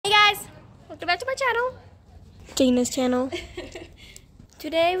welcome back to my channel. Gina's channel.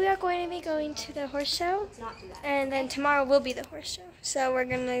 Today we are going to be going to the horse show, and then tomorrow will be the horse show. So we're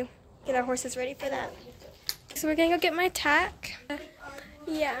going to get our horses ready for that. So we're going to go get my tack.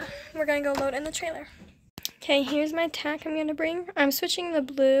 Yeah, we're going to go load in the trailer. Okay, here's my tack I'm going to bring. I'm switching the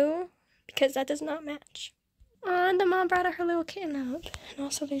blue because that does not match. And the mom brought her little kitten out. And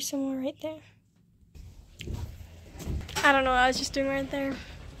also there's some more right there. I don't know what I was just doing right there.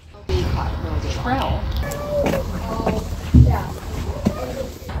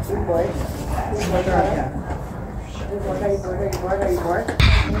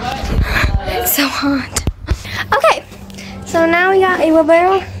 It's so hot. Okay, so now we got a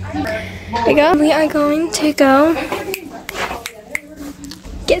wheelbarrow. We are going to go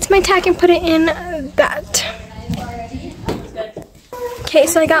get my tack and put it in that. Okay,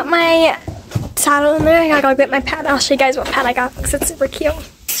 so I got my saddle in there. I gotta go get my pad. I'll show you guys what pad I got because it's super cute.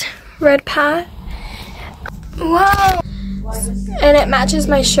 Red pad. Wow! And it matches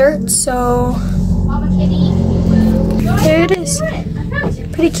my shirt, so there it is.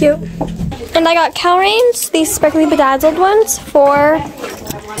 Pretty cute. And I got cow reins, these sparkly bedazzled ones, for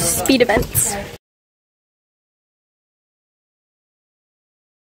speed events.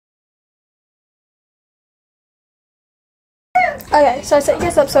 Okay, so I set you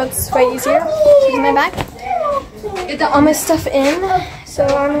guys up so it's way easier. Here's my bag. Get all my stuff in. So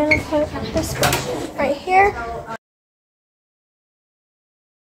I'm gonna put this right here.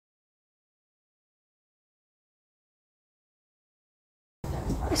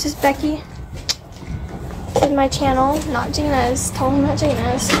 This is Becky. This is my channel, not Gina's. Totally not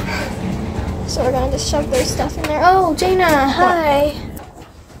Gina's. So we're gonna just shove their stuff in there. Oh, Gina, hi.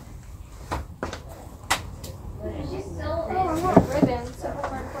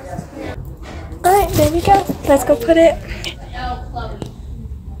 Alright, there we go. Let's go put it.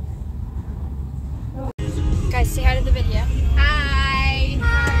 Guys, say hi to the video. Hi!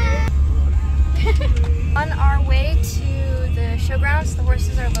 On our way to the showgrounds, the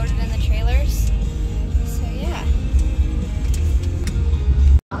horses are loaded in the trailers. So yeah.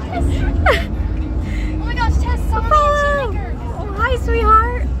 Oh my gosh, Tess, Apollo! Oh, hi,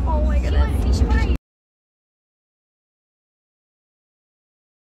 sweetheart. Oh my goodness.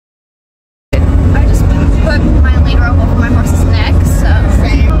 I just put my lead rope over my horse's neck, so.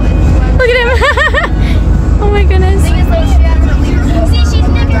 Look at him! Oh my goodness. The thing is, like, she has her lead rope. See, she's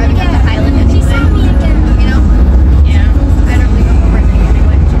never gonna get to Highland and she saw me again, you know? Yeah. I don't leave her with me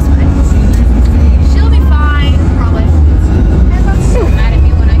anyway, she's fine. She'll be fine, probably. Everyone's so mad at me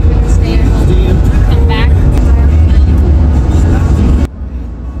when I couldn't stay at home and come back.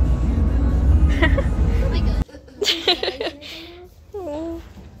 Oh,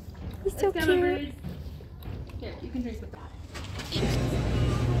 he's so cute. Here, you can drink with that.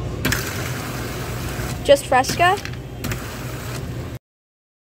 Just Fresca?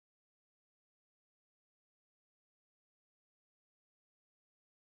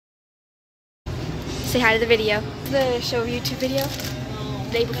 Say hi to the video. The show YouTube video.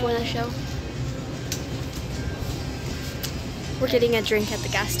 The day before the show. We're getting a drink at the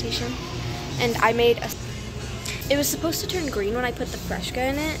gas station. And I made a... It was supposed to turn green when I put the Fresca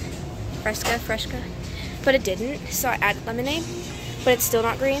in it. Fresca. But it didn't, so I added lemonade. But it's still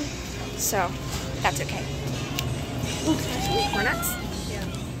not green, so that's okay. Ooh, can I see corn nuts? Yeah.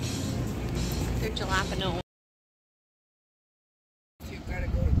 They're jalapeno.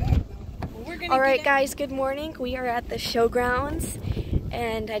 Alright guys, good morning. We are at the showgrounds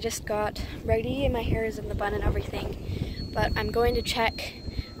and I just got ready and my hair is in the bun and everything. But I'm going to check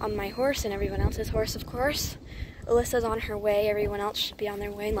on my horse and everyone else's horse, of course. Alyssa's on her way. Everyone else should be on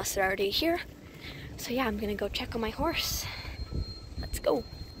their way unless they're already here. So yeah, I'm gonna go check on my horse. Let's go.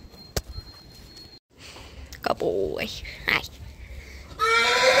 Good boy. Hi.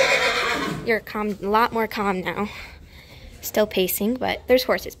 You're calm, a lot more calm now. Still pacing, but there's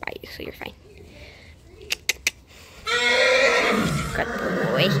horses by you, so you're fine. Good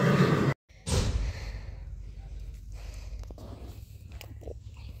boy.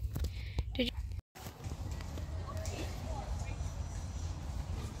 Did you?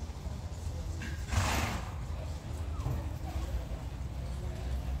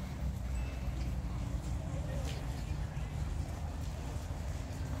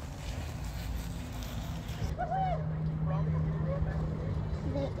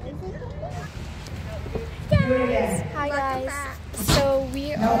 Hi guys. So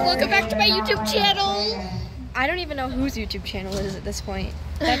we are... Welcome back to my YouTube channel. I don't even know whose YouTube channel it is at this point.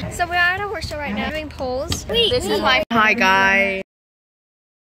 So we are at a horse show right now doing polls. This is my... Hi guys.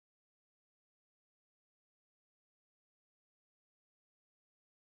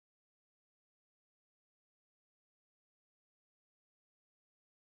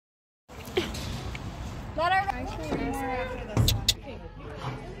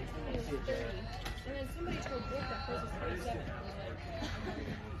 And then somebody told Brooke that hers was 37. And we're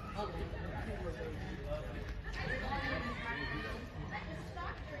like,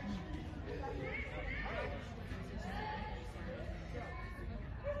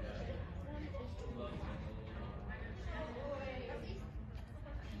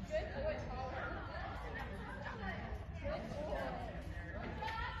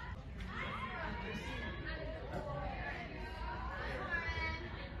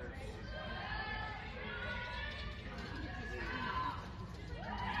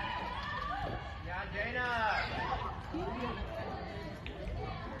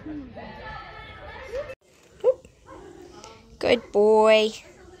 Good boy.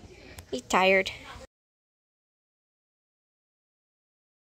 He's tired.